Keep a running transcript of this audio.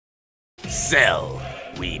Cell,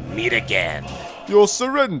 we meet again. Your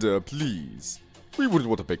surrender, please. We wouldn't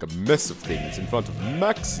want to make a mess of things in front of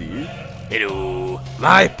Maxie. Hello.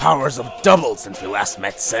 My powers have doubled since we last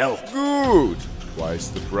met, Cell. Good. Twice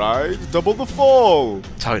the bride, double the fall.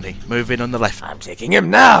 Tony, move in on the left. I'm taking him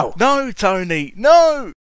now. No, Tony,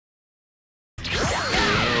 no!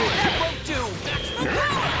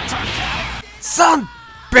 Son,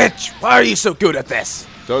 bitch, why are you so good at this?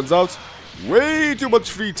 Turns out, way too much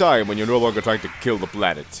free time when you're no longer trying to kill the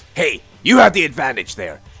planet. Hey, you have the advantage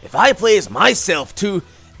there. If I play as myself too,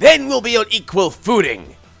 then we'll be on equal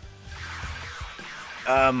footing.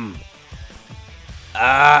 Where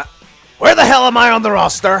the hell am I on the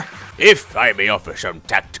roster? If I may offer some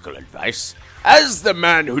tactical advice, as the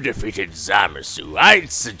man who defeated Zamasu,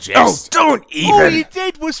 I'd suggest... Oh, don't even... All you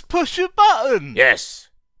did was push a button! Yes,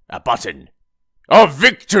 a button. Of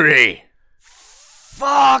victory!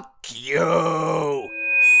 Fuck you!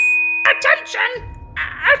 Attention!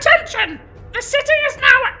 Attention! The city is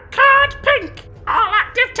now at Code Pink! All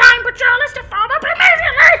active Time Patrollers to form up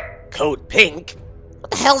immediately! Code Pink?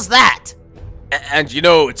 What the hell's that? And you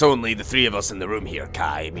know, it's only the three of us in the room here,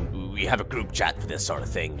 Kai. I mean, we have a group chat for this sort of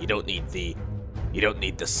thing. You don't need the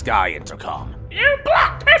Sky intercom. You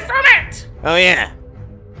blocked me from it! Oh yeah.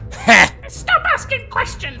 Stop asking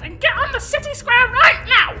questions and get on the city square right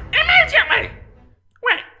now! Immediately!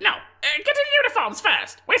 Wait, no. Get in uniforms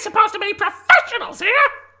first. We're supposed to be professionals here!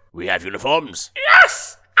 We have uniforms?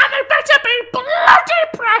 Yes! And they better be bloody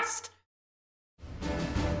pressed!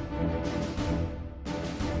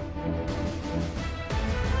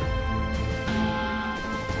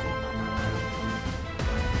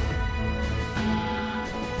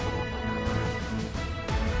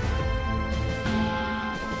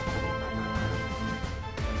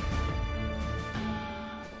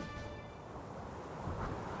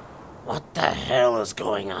 What the hell is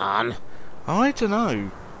going on? I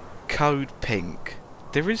dunno. Code Pink.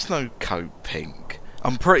 There is no Code Pink.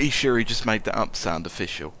 I'm pretty sure he just made that up to sound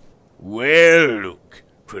official. Well, look.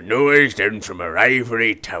 Prenoa's down from her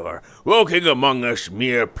ivory tower, walking among us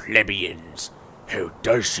mere plebeians. How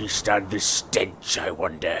does she stand the stench, I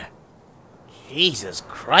wonder? Jesus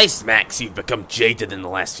Christ, Max, you've become jaded in the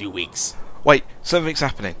last few weeks. Wait, something's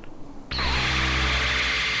happening.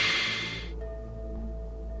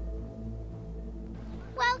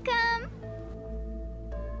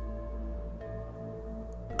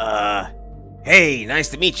 Hey, nice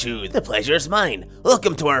to meet you. The pleasure's mine.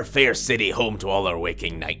 Welcome to our fair city, home to all our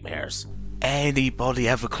waking nightmares. Anybody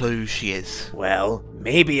have a clue who she is? Well,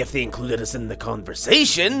 maybe if they included us in the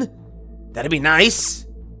conversation, that'd be nice.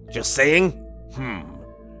 Just saying.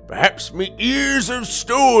 Perhaps me ears of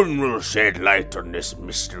stone will shed light on this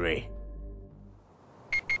mystery.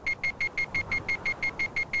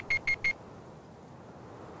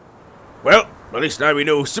 Well, at least now we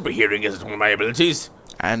know super hearing isn't one of my abilities.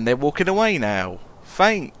 And they're walking away now.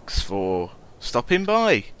 Thanks for stopping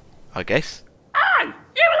by, I guess. Aye,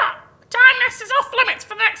 you lot! Time nest is off limits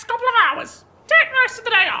for the next couple of hours. Take the rest of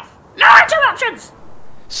the day off. No interruptions!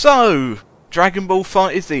 So, Dragon Ball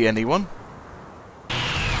Fighter Z, anyone?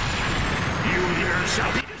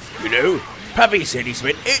 You know, Pappy said he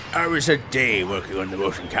spent 8 hours a day working on the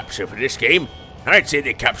motion capture for this game. I'd say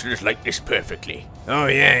they captured us like this perfectly. Oh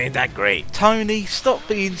yeah, ain't that great? Tony, stop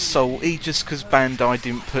being salty just because Bandai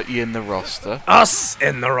didn't put you in the roster. Us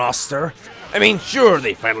in the roster? I mean, sure,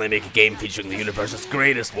 they finally make a game featuring the universe's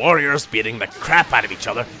greatest warriors beating the crap out of each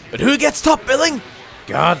other, but who gets top billing?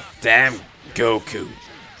 Goddamn Goku.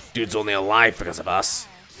 Dude's only alive because of us.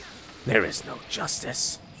 There is no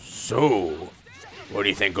justice. So, what do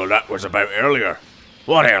you think all that was about earlier?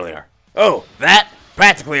 What earlier? Oh, that?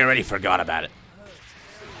 Practically already forgot about it.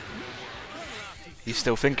 You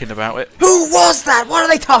still thinking about it? Who was that? What are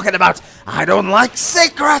they talking about? I don't like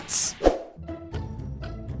secrets!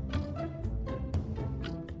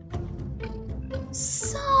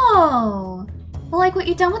 So, like what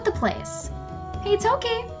you done with the place? Hey,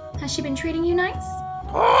 Toki, has she been treating you nice?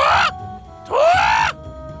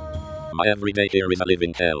 My everyday here is a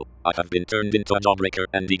living hell. I have been turned into a jawbreaker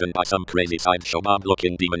and eaten by some crazy sideshow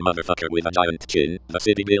mob-looking demon motherfucker with a giant chin. The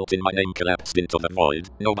city built in my name collapsed into the void.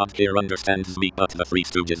 Nobody here understands me but the Three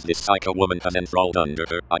Stooges this psycho woman has enthralled under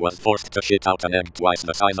her. I was forced to shit out an egg twice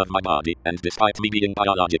the size of my body, and despite me being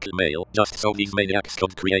biological male, just so these maniacs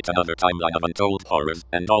could create another timeline of untold horrors,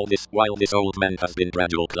 and all this while this old man has been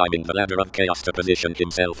gradually climbing the ladder of chaos to position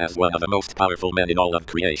himself as one of the most powerful men in all of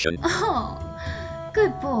creation. Oh,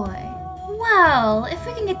 good boy. Well, if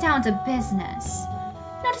we can get down to business.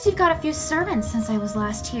 Notice you've got a few servants since I was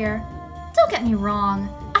last here. Don't get me wrong.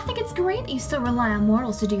 I think it's great that you still rely on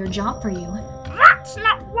mortals to do your job for you. That's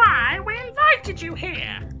not why we invited you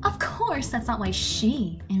here. Of course, that's not why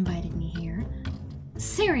she invited me here.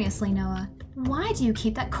 Seriously, Noah, why do you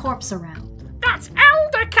keep that corpse around? That's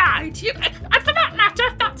Elder Kai to you, and for that matter,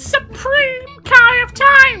 that's Supreme Kai of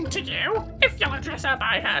Time to you, if you'll address her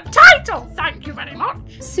by her title, thank you very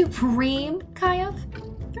much. Supreme Kayev?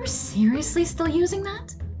 You're seriously still using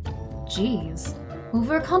that? Jeez.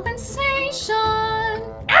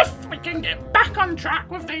 Overcompensation! If we can get back on track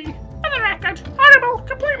with the, for the record, horrible,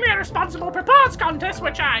 completely irresponsible proposed contest,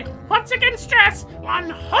 which I, once again stress,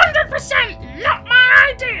 100% not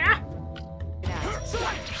my idea.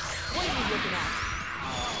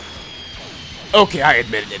 Okay, I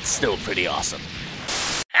admit it, it's still pretty awesome.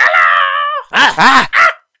 Hello! Ah!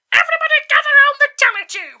 Everybody gather around the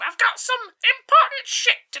teletube. I've got some important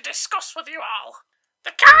shit to discuss with you all.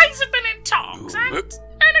 The Kais have been in talks, and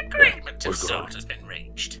an agreement of sort has been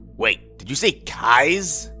reached. Wait, did you say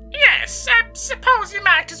Kais? Yes, I suppose you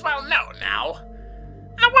might as well know now.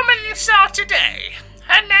 The woman you saw today,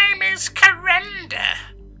 her name is Karenda,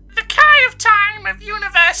 the Kai of Time of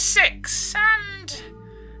Universe 6, and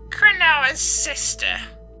Krinoa's sister.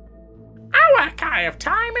 Our Kai of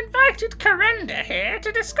Time invited Karenda here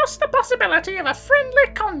to discuss the possibility of a friendly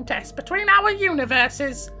contest between our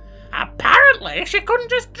universes. Apparently, she couldn't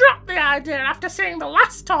just drop the idea after seeing the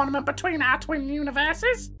last tournament between our twin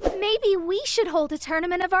universes. Maybe we should hold a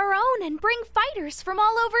tournament of our own and bring fighters from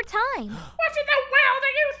all over time. What in the world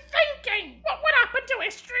are you thinking? What would happen to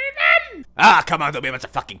history then? Ah, come on, don't be a bunch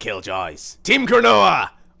of fucking killjoys. Team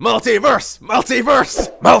Krinoa! Multiverse! Multiverse!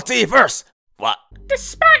 Multiverse! What?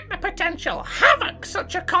 Despite the potential havoc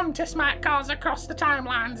such a contest might cause across the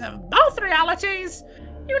timelines of both realities,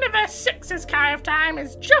 Universe 6's Kai of Time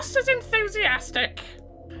is just as enthusiastic.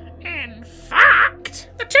 In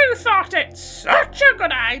fact, the two thought it such a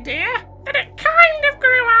good idea that it kind of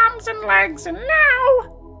grew arms and legs, and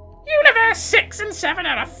now Universe 6 and 7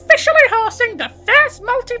 are officially hosting the first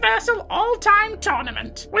multiversal all-time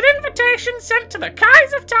tournament, with invitations sent to the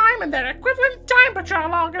Kais of Time and their equivalent Time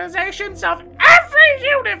Patrol organizations of every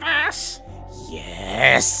universe.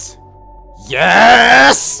 Yes!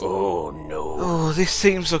 Yes! Oh no. Oh, this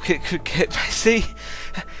seems like it could get messy.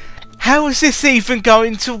 How is this even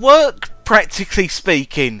going to work, practically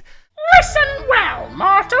speaking? Listen well,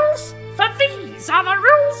 mortals, for these are the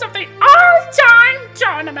rules of the all-time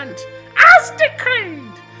tournament, as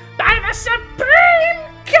decreed by the Supreme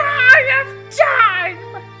Kai of Time.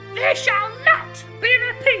 They shall not be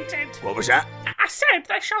repeated. What was that? I said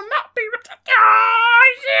they shall not be repeated.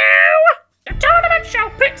 Oh, you! The tournament shall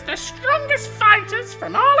pit the strongest fighters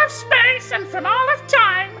from all of space and from all of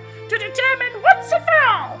time to determine once and for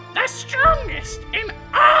all the strongest in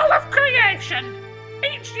all of creation.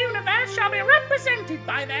 Each universe shall be represented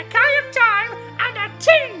by their Kai of Time and a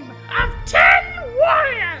team of 10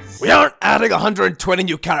 warriors. We aren't adding 120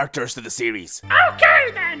 new characters to the series. Okay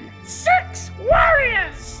then, 6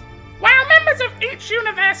 warriors. While members of each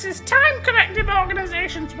universe's time corrective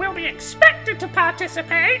organizations will be expected to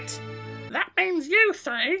participate, that means you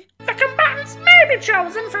 3, the combatants may be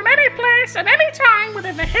chosen from any place at any time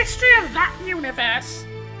within the history of that universe.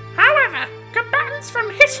 However, combatants from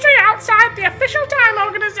history outside the official time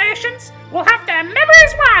organizations will have their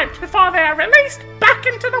memories wiped before they are released back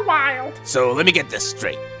into the wild. So let me get this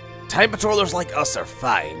straight. Time patrollers like us are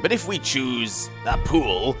fine, but if we choose a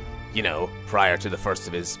pool, you know, prior to the first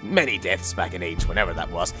of his many deaths back in age whenever that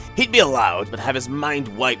was, he'd be allowed but have his mind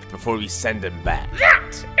wiped before we send him back.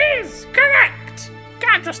 That is correct!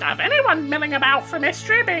 Can't just have anyone milling about from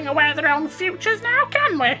history being aware of their own futures now,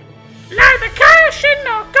 can we? Neither Kaioshin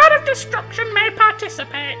nor God of Destruction may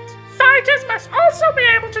participate. Fighters must also be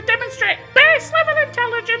able to demonstrate base-level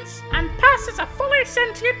intelligence and pass as a fully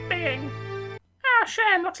sentient being. Oh,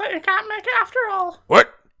 Shane, looks like you can't make it after all.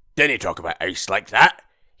 What? Didn't you talk about ice like that?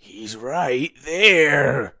 He's right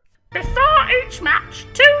there. Before each match,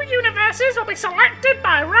 2 universes will be selected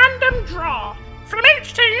by random draw. From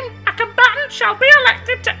each team, a combatant shall be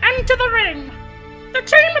elected to enter the ring. The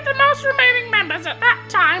team with the most remaining members at that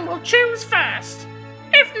time will choose first.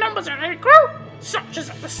 If numbers are equal, such as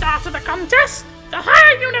at the start of the contest, the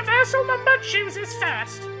higher universal number chooses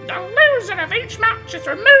first. The loser of each match is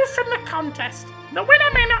removed from the contest. The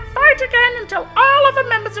winner may not fight again until all other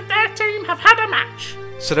members of their team have had a match.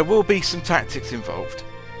 So there will be some tactics involved.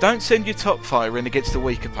 Don't send your top fighter in against a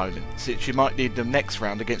weak opponent, since you might need them next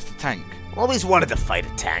round against a tank. Always wanted to fight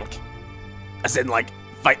a tank. As in, like,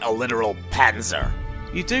 fight a literal panzer.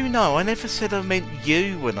 You do know I never said I meant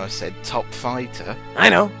you when I said top fighter. I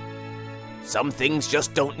know. Some things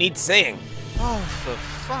just don't need saying. Oh, for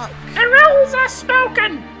fuck. The rules are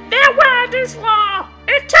spoken. Their word is law,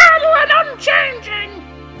 eternal and unchanging.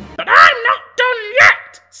 But I'm not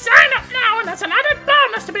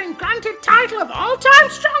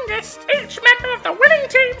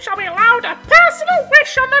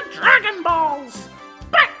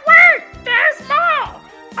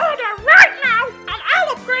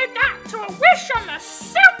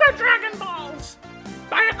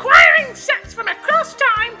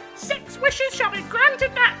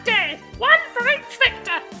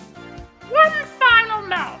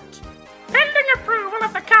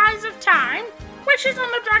wishes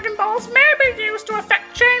on the Dragon Balls may be used to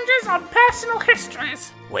affect changes on personal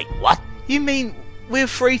histories. Wait, what? You mean we're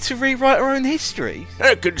free to rewrite our own history?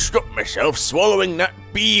 I could stop myself swallowing that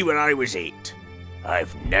bee when I was 8.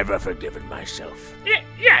 I've never forgiven myself.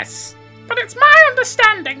 Yes, but it's my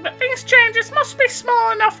understanding that these changes must be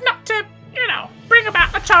small enough not to, bring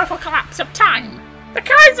about the total collapse of time. The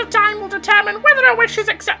Kais of Time will determine whether a wish is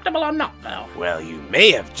acceptable or not, though. Well, you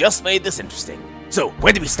may have just made this interesting. So,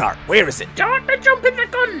 when do we start? Where is it? Don't be jumping the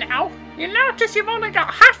gun now. You notice you've only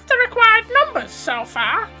got half the required numbers so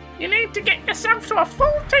far. You need to get yourself to a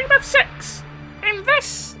full team of 6. In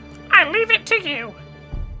this, I leave it to you.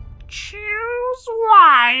 Choose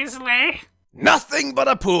wisely. Nothing but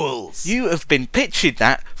a pools. You have been pitching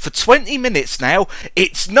that for 20 minutes now.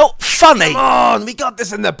 It's not funny. Come on, we got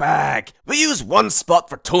this in the bag. We use one spot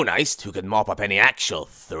for Tone Iced, who can mop up any actual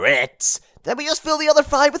threats. Then we just fill the other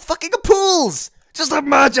 5 with fucking pools. Just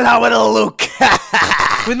imagine how it'll look.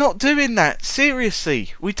 We're not doing that.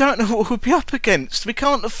 Seriously. We don't know what we'll be up against. We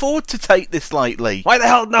can't afford to take this lightly. Why the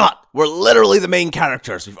hell not? We're literally the main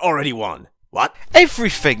characters. We've already won. What?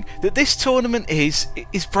 Everything that this tournament is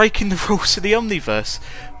breaking the rules of the Omniverse.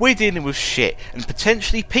 We're dealing with shit and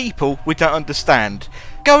potentially people we don't understand.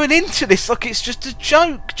 Going into this like it's just a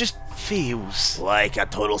joke just feels like a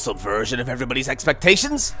total subversion of everybody's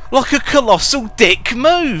expectations? Like a colossal dick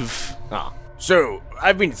move. Ah, so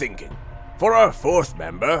I've been thinking, for our 4th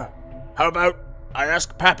member, how about I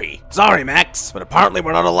ask Pappy? Sorry, Max, but apparently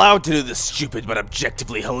we're not allowed to do the stupid but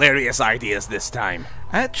objectively hilarious ideas this time.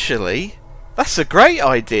 Actually, that's a great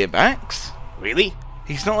idea, Max. Really?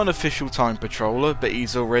 He's not an official time patroller, but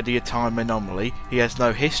he's already a time anomaly. He has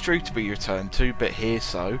no history to be returned to, but here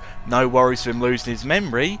so. No worries of him losing his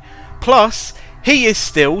memory. Plus, he is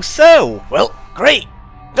still Cell. Well, great.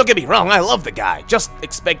 Don't get me wrong, I love the guy. Just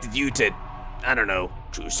expected you to, I don't know,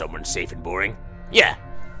 choose someone safe and boring. Yeah.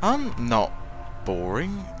 I'm not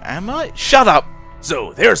boring, am I? Shut up!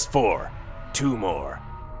 So, there's 4. 2 more.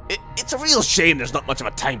 It's a real shame there's not much of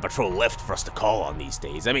a time patrol left for us to call on these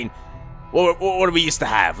days. I mean, what do we used to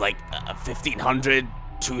have? Like, 1,500?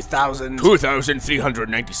 2,000?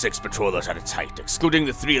 2,396 patrollers at its height, excluding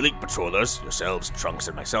the 3 elite patrollers, yourselves, Trunks,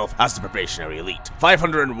 and myself, as the probationary elite.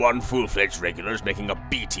 501 full-fledged regulars making up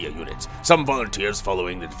B-tier units. Some volunteers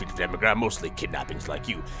following the defeat of Demagram, mostly kidnappings like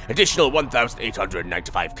you. Additional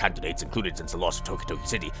 1,895 candidates included since the loss of Tokitoki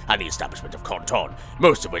City and the establishment of Konton,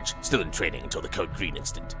 most of which still in training until the Code Green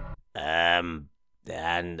instant.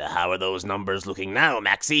 And how are those numbers looking now,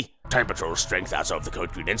 Maxie? Time Patrol strength as of the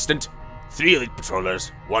Code Green instant. 3 elite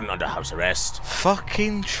patrollers, 1 under house arrest.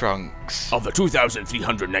 Fucking Trunks. Of the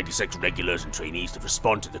 2,396 regulars and trainees that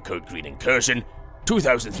respond to the Code Green incursion,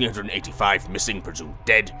 2,385 missing, presumed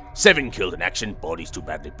dead, 7 killed in action, bodies too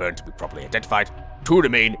badly burned to be properly identified, 2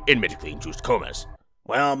 remain in medically induced comas.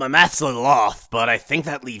 Well, my math's a little off, but I think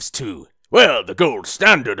that leaves 2. Well, the gold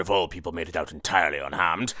standard of all people made it out entirely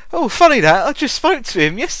unharmed. Oh, funny that. I just spoke to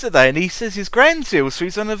him yesterday and he says his grand's ill, so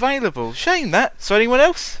he's unavailable. Shame that. So anyone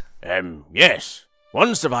else? Yes.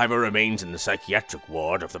 One survivor remains in the psychiatric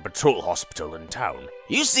ward of the patrol hospital in town.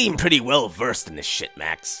 You seem pretty well versed in this shit,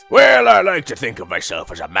 Max. Well, I like to think of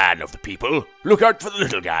myself as a man of the people. Look out for the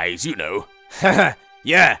little guys, you know. Haha,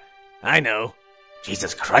 yeah, I know.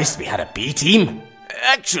 Jesus Christ, we had a B-team?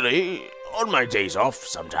 Actually, on my days off,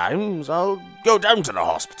 sometimes I'll go down to the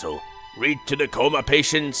hospital. Read to the coma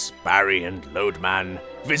patients, Barry and Loadman.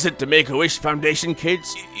 Visit the Make-A-Wish Foundation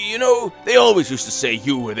kids. You know, they always used to say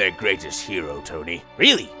you were their greatest hero, Tony.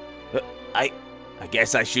 Really? I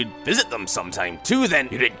guess I should visit them sometime too then.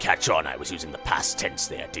 You didn't catch on I was using the past tense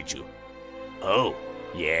there, did you? Oh,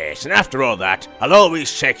 yes, and after all that, I'll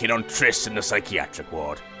always check in on Triss in the psychiatric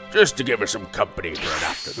ward. Just to give her some company for an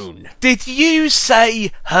afternoon. Did you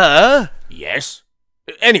say her? Yes.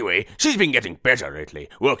 Anyway, she's been getting better lately,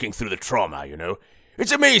 working through the trauma, you know.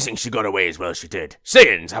 It's amazing she got away as well as she did.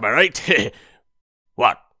 Sayins, am I right?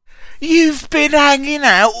 What? You've been hanging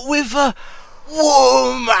out with a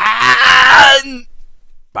woman!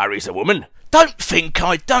 Barry's a woman? Don't think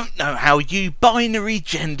I don't know how you binary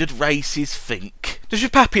gendered races think. Does your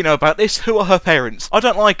pappy know about this? Who are her parents? I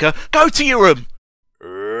don't like her. Go to your room!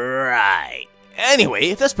 Right. Anyway,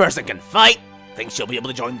 if this person can fight, think she'll be able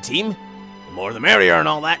to join the team? The more the merrier and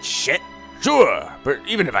all that shit. Sure, but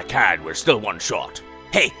even if I can, we're still one shot.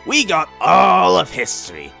 Hey, we got all of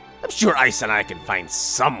history. I'm sure Ice and I can find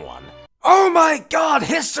someone. Oh my god,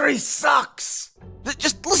 history sucks!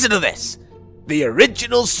 Just listen to this. The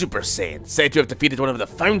original Super Saiyan, said to have defeated one of the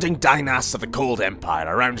founding dynasts of the Cold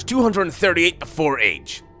Empire around 238 before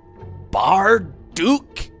age.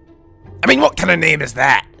 Barduke? I mean, what kind of name is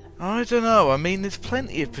that? I don't know, I mean there's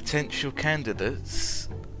plenty of potential candidates.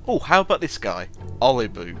 Oh, how about this guy?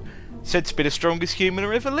 Olibu. Said to be the strongest human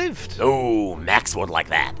who ever lived. Oh, Max won't like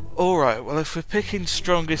that. Alright, well if we're picking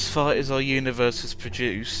strongest fighters our universe has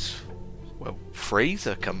produced, well,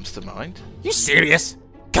 Frieza comes to mind. You serious?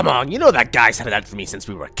 Come on, you know that guy's had it out for me since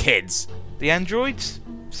we were kids. The androids?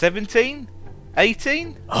 17?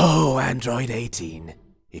 18? Oh, Android 18.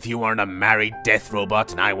 If you weren't a married death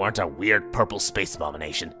robot and I weren't a weird purple space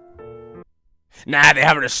abomination. Nah, they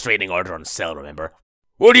have a restraining order on Cell, remember?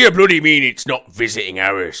 What do you bloody mean it's not visiting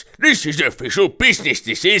hours? This is official business,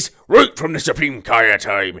 this is! Right from the Supreme Kai of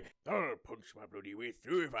Time! I'll punch my bloody way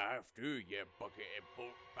through if I have to, you bucket and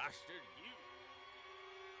bolt bastard, you!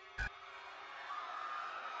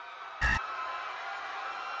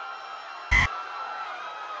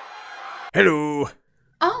 Hello!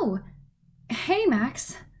 Oh, hey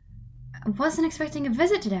Max. I wasn't expecting a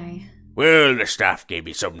visit today. Well, the staff gave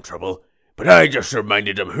me some trouble, but I just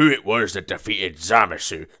reminded them who it was that defeated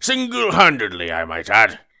Zamasu, single-handedly, I might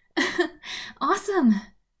add. Awesome.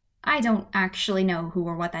 I don't actually know who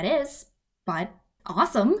or what that is, but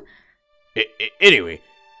awesome. Anyway,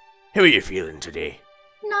 how are you feeling today?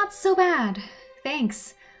 Not so bad,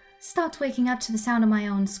 thanks. Stopped waking up to the sound of my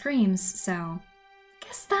own screams, so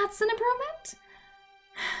guess that's an improvement?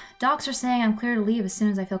 Docs are saying I'm clear to leave as soon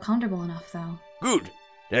as I feel comfortable enough, though. Good.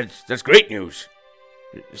 That's great news.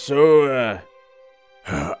 So,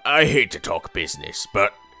 I hate to talk business,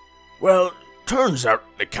 but, well, turns out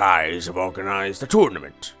the Kais have organized a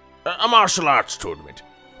tournament. A martial arts tournament.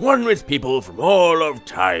 One with people from all of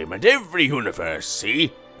time and every universe,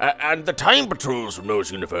 see? And the Time Patrols from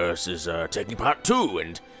those universes are taking part too,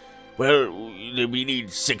 and, well, we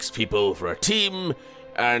need 6 people for a team,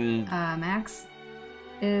 and... Max?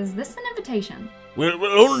 Is this an invitation? Well,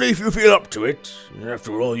 only if you feel up to it,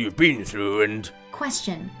 after all you've been through, and...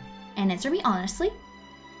 Question, and answer me honestly.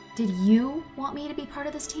 Did you want me to be part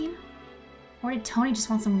of this team? Or did Tony just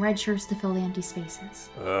want some red shirts to fill the empty spaces?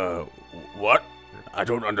 What? I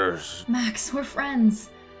don't Max, we're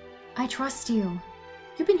friends. I trust you.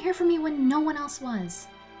 You've been here for me when no one else was.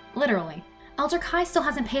 Literally. Elder Kai still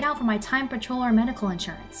hasn't paid out for my Time Patrol or medical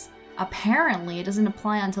insurance. Apparently, it doesn't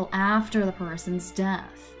apply until after the person's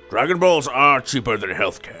death. Dragon Balls are cheaper than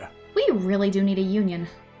healthcare. We really do need a union.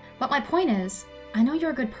 But my point is, I know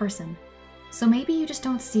you're a good person. So maybe you just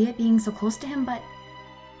don't see it being so close to him, but...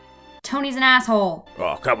 Tony's an asshole.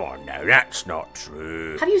 Oh, come on now, that's not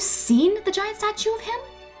true. Have you seen the giant statue of him?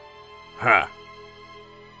 Huh.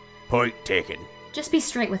 Point taken. Just be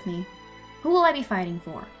straight with me. Who will I be fighting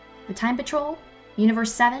for? The Time Patrol?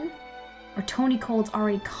 Universe 7? Or Tony Cold's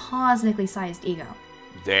already cosmically sized ego?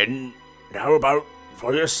 Then, how about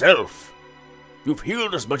for yourself? You've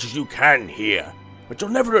healed as much as you can here, but you'll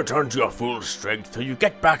never return to your full strength till you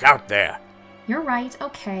get back out there. You're right,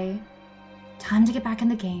 okay. Time to get back in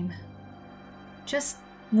the game. Just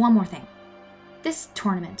one more thing. This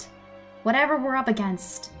tournament, whatever we're up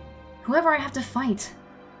against, whoever I have to fight,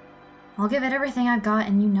 I'll give it everything I've got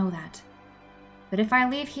and you know that. But if I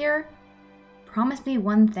leave here, promise me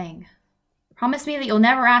one thing. Promise me that you'll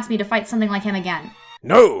never ask me to fight something like him again.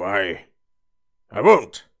 No, I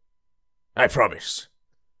won't. I promise.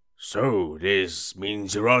 So, this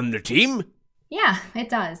means you're on the team? Yeah, it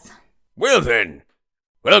does. Well then,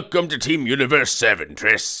 welcome to Team Universe 7,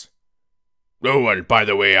 Triss. Oh, and by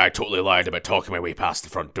the way, I totally lied about talking my way past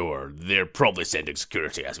the front door. They're probably sending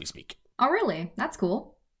security as we speak. Oh really? That's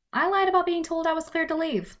cool. I lied about being told I was cleared to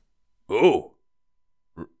leave. Oh.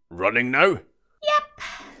 Running now?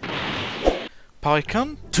 Yep.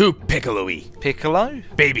 Pycon? Too Piccolo-y. Piccolo?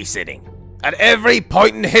 Babysitting. At every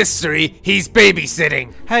point in history, he's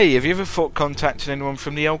babysitting. Hey, have you ever thought contacting anyone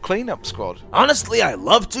from the old cleanup squad? Honestly, I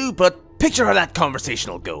love to, but picture how that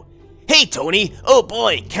conversation will go. Hey, Tony! Oh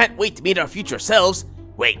boy, can't wait to meet our future selves.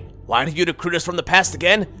 Wait, why did you recruit us from the past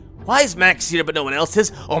again? Why is Max here but no one else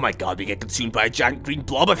is? Oh my god, we get consumed by a giant green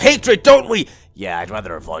blob of hatred, don't we? Yeah, I'd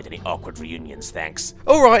rather avoid any awkward reunions, thanks.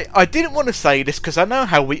 Alright, I didn't want to say this because I know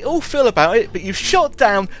how we all feel about it, but you've shot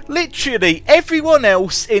down literally everyone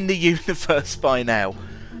else in the universe by now.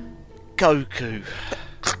 Goku.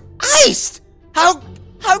 Iced! How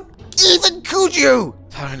even could you?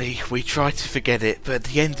 Tony, we try to forget it, but at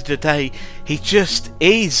the end of the day, he just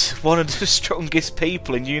is one of the strongest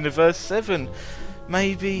people in Universe 7.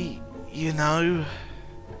 Maybe, you know,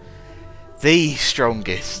 the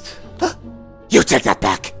strongest. You take that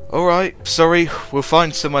back! Alright, sorry, we'll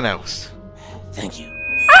find someone else. Thank you.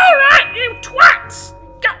 Alright, you twats!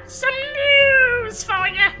 Got some news for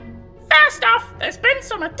you. First off, there's been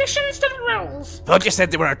some additions to the rules. Thought you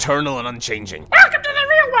said they were eternal and unchanging. Welcome to the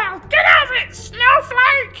real world, Get over it,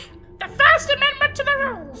 snowflake! The First Amendment to the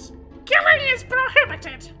rules. Killing is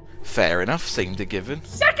prohibited. Fair enough, seemed a given.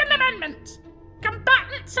 Second Amendment.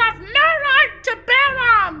 Combatants have no right to bear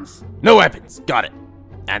arms. No weapons. Got it.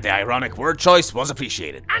 And the ironic word choice was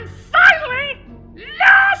appreciated. And finally,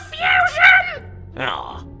 no fusion!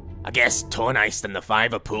 Aw. I guess Torn Ice and the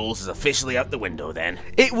Five of Pools is officially out the window then.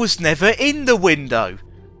 It was never in the window.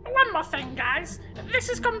 One more thing, guys. This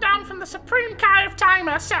has come down from the Supreme Kai of Time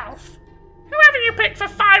herself. Whoever you pick for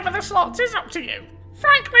 5 of the slots is up to you.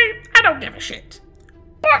 Frankly, I don't give a shit.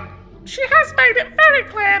 But she has made it very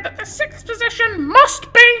clear that the 6th position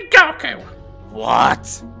must be Goku.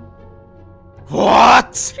 What?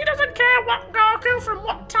 What? She doesn't care what Goku from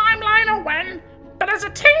what timeline or when, but as a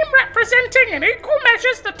team representing in equal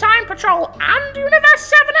measures the Time Patrol and Universe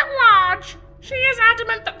 7 at large, she is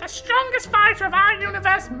adamant that the strongest fighter of our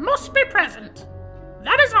universe must be present.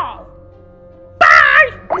 That is all.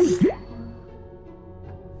 Bye!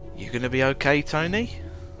 You gonna be okay, Tony?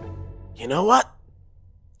 You know what?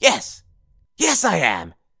 Yes. Yes, I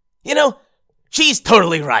am. You know, she's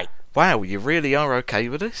totally right. Wow, you really are okay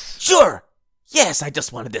with this? Sure. Yes, I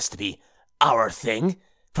just wanted this to be our thing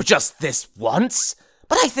for just this once,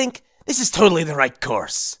 but I think this is totally the right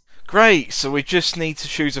course. Great, so we just need to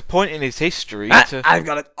choose a point in his history to... I've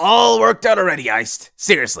got it all worked out already, Iced.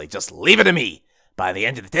 Seriously, just leave it to me. By the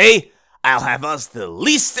end of the day, I'll have us the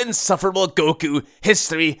least insufferable Goku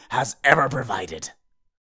history has ever provided.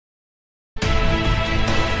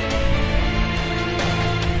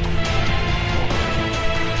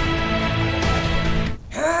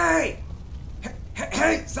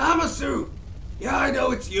 Hey, Zamasu! Yeah, I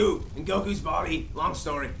know it's you, in Goku's body, long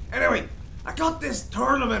story. Anyway, I got this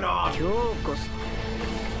tournament on.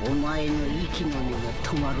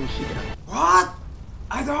 What?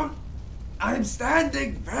 I'm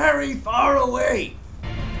standing very far away.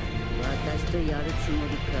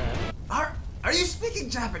 Are you speaking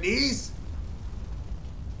Japanese?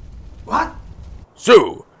 What?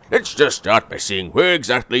 So, let's just start by seeing where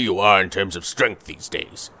exactly you are in terms of strength these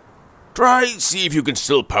days. Try, see if you can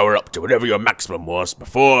still power up to whatever your maximum was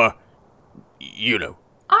before, you know.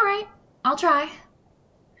 Alright, I'll try.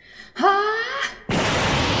 That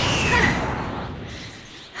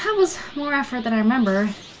was more effort than I remember.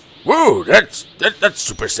 Whoa, that's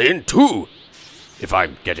Super Saiyan 2, if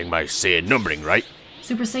I'm getting my Saiyan numbering right.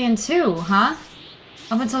 Super Saiyan 2, huh?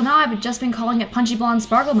 Up until now, I've just been calling it Punchy Blonde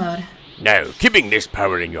Sparkle Mode. Now, keeping this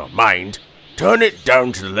power in your mind, turn it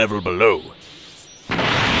down to the level below.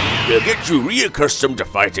 We'll get you reaccustomed to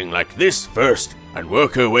fighting like this first, and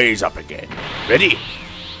work our ways up again. Ready?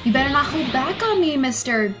 You better not hold back on me,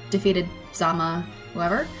 Mr. Defeated Sama,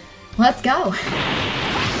 whoever. Let's go.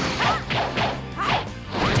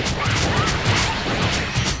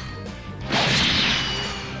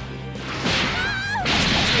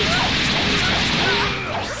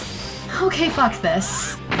 Okay, fuck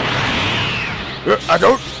this. I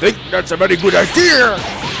don't think that's a very good idea!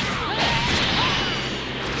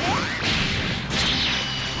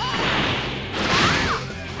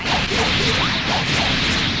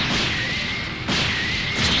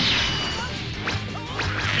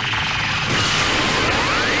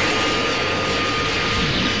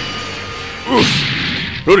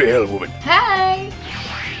 Oof! Bloody hell, woman. Hey!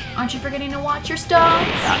 Aren't you forgetting to watch your stones?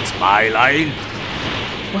 That's my line.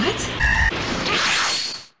 What?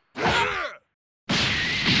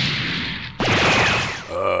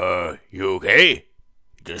 You okay?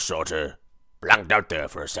 Just sorta blanked out there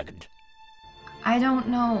for a second. I don't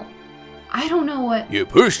know what... You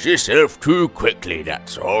pushed yourself too quickly,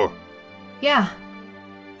 that's all. Yeah,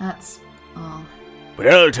 that's all. But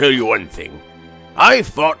I'll tell you one thing. I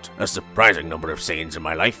fought a surprising number of Saiyans in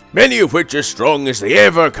my life, many of which are strong as they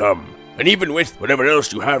ever come. And even with whatever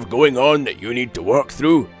else you have going on that you need to work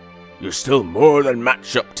through, you still more than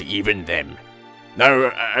match up to even them.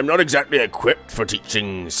 Now, I'm not exactly equipped for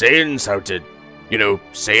teaching Saiyans how to,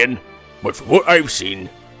 Saiyan, but from what I've seen,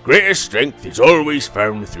 greatest strength is always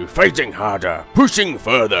found through fighting harder, pushing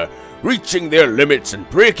further, reaching their limits and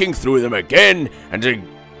breaking through them again and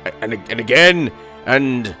again,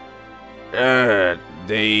 and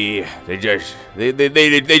they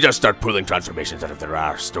just start pulling transformations out of their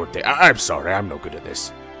arse, don't they? I'm sorry, I'm no good at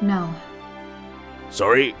this. No.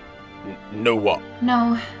 Sorry? No what?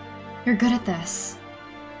 No, you're good at this.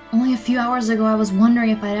 Only a few hours ago I was wondering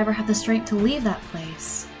if I'd ever have the strength to leave that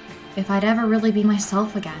place. If I'd ever really be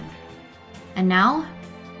myself again. And now?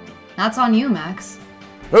 That's on you, Max.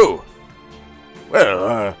 Oh.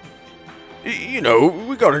 Well,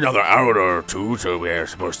 we got another hour or two till we're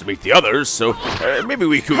supposed to meet the others, so maybe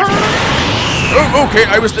we could... Oh, okay,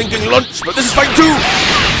 I was thinking lunch, but this is fine too!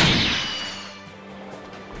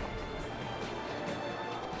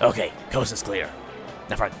 Okay, coast is clear.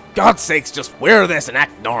 Now for God's sakes, just wear this and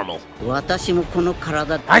act normal. 私もこの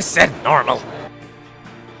体 I said normal.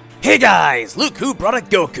 Hey guys, look who brought a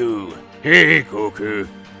Goku. Hey Goku.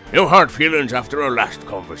 No hard feelings after our last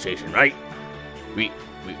conversation, right?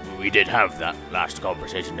 We did have that last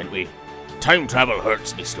conversation, didn't we? Time travel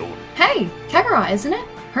hurts me stone. Hey, Kakarot, isn't it?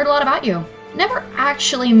 Heard a lot about you. Never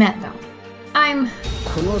actually met though. I'm...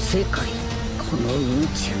 この世界この宇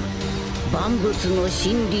宙万物の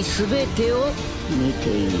真理すべてを見て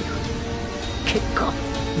いる結果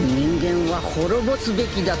人間は滅ぼすべ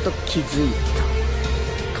きだと気づい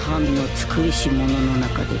た神の作りし者の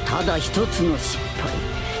中でただ一つの失敗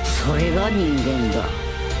それが人間だ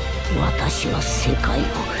私は世界を宇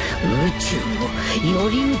宙をよ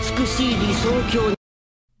り美しい理想郷に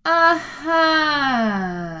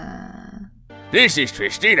This is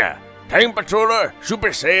Tristina, Time Patroller,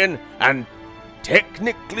 Super Saiyan, and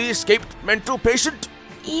technically escaped mental patient?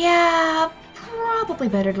 Yeah, probably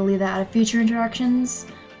better to leave that out of future introductions.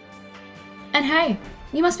 And hey,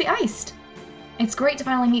 you must be iced. It's great to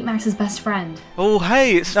finally meet Max's best friend. Oh,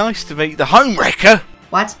 hey, it's nice to meet the homewrecker.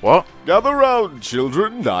 What? What? Gather round,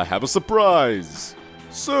 children, I have a surprise.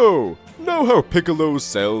 So, know how Piccolo's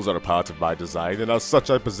cells are a part of my design, and as such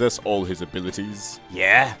I possess all his abilities?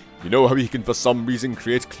 Yeah? You know how he can for some reason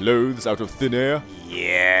create clothes out of thin air?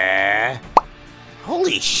 Yeah?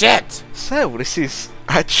 Holy shit! So, this is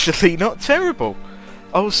actually not terrible.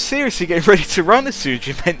 I was seriously getting ready to run as soon as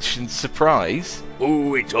you mentioned surprise.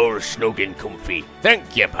 Oh, it's all snug and comfy.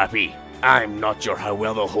 Thank you, Pappy. I'm not sure how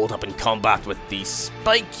well they'll hold up in combat with the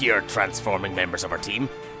spikier transforming members of our team,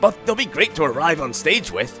 but they'll be great to arrive on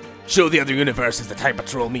stage with. Show the other universes the Time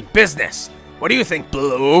Patrol mean business. What do you think,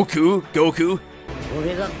 Goku?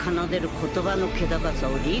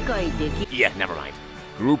 Yeah, never mind.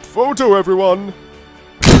 Group photo, everyone!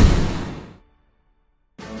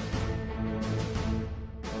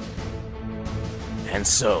 And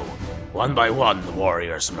so, one by one, the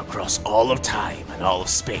warriors from across all of time and all of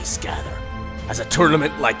space gather, as a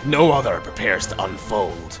tournament like no other prepares to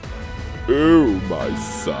unfold. Oh, my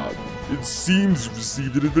son. It seems you've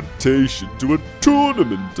received an invitation to a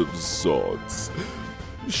tournament of sorts.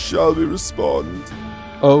 Shall we respond?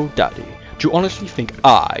 Oh, Daddy, do you honestly think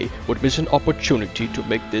I would miss an opportunity to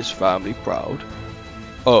make this family proud?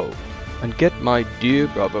 Oh, and get my dear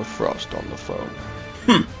brother Frost on the phone.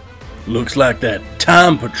 Looks like that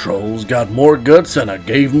Time Patrol's got more guts than I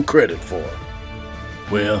gave them credit for.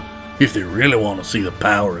 Well, if they really want to see the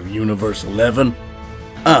power of Universe 11,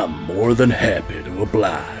 I'm more than happy to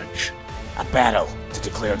oblige. A battle to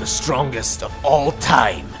declare the strongest of all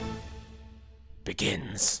time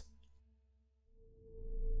begins.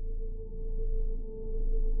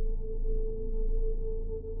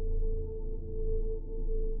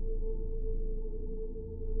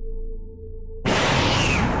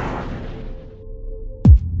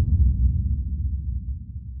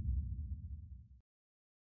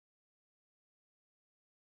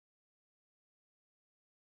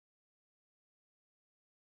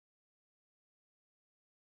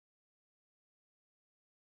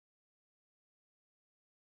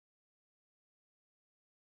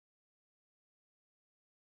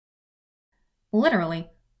 Literally.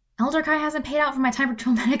 Elder Kai hasn't paid out for my Time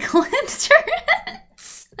Patrol medical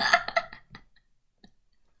insurance.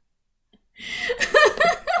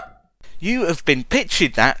 You have been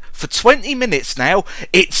pitching that for 20 minutes now.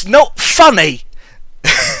 It's not funny!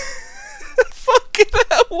 Fucking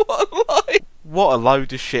hell, what a lie! What a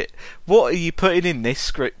load of shit. What are you putting in this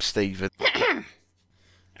script, Stephen?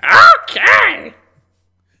 Okay!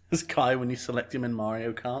 It's Kai when you select him in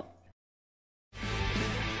Mario Kart.